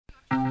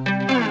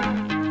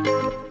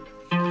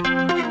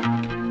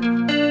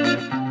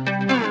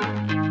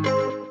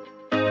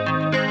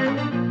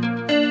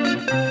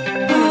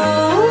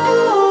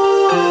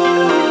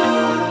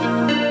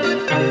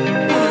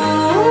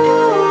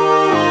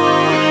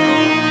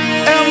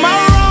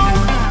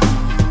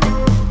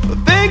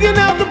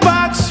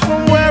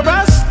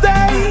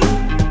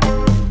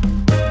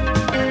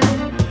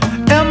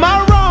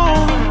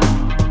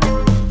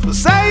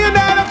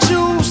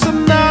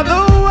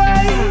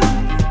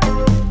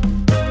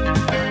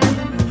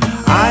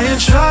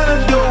trying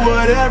to do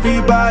what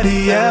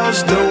everybody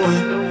else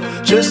doing,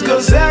 just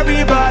cause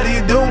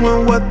everybody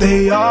doing what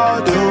they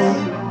all do.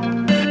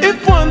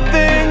 If one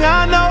thing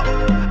I know,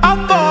 I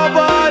fall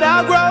but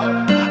I grow.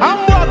 I'm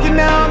walking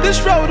down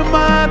this road of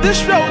mine,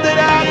 this road that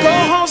I go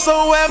home.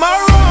 So am I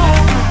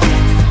wrong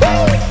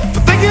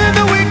for thinking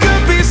that we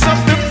could be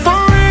something for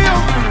real?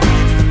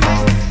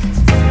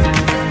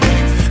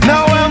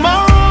 Now am I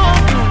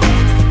wrong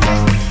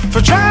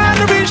for trying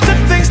to reach the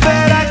things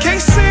that I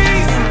can't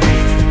see?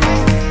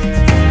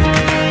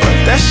 But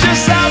that's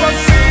just how I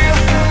feel.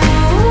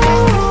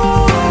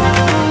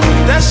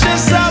 That's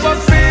just how I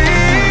feel.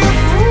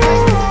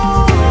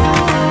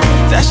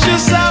 That's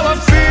just how I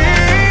feel.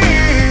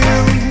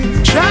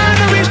 Trying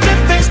to reach the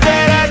things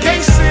that I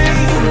can't see.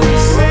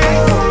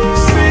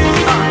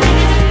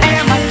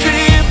 Am I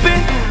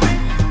tripping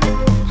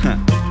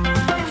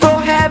for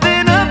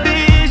having a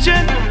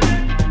vision?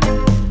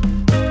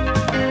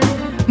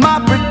 My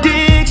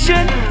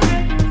prediction,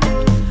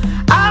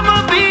 I'ma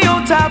be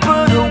on top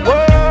of the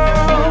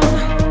world.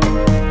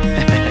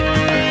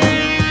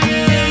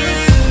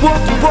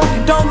 Walk to walk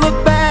and don't look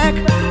back.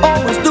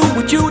 Always do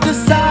what you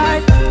decide.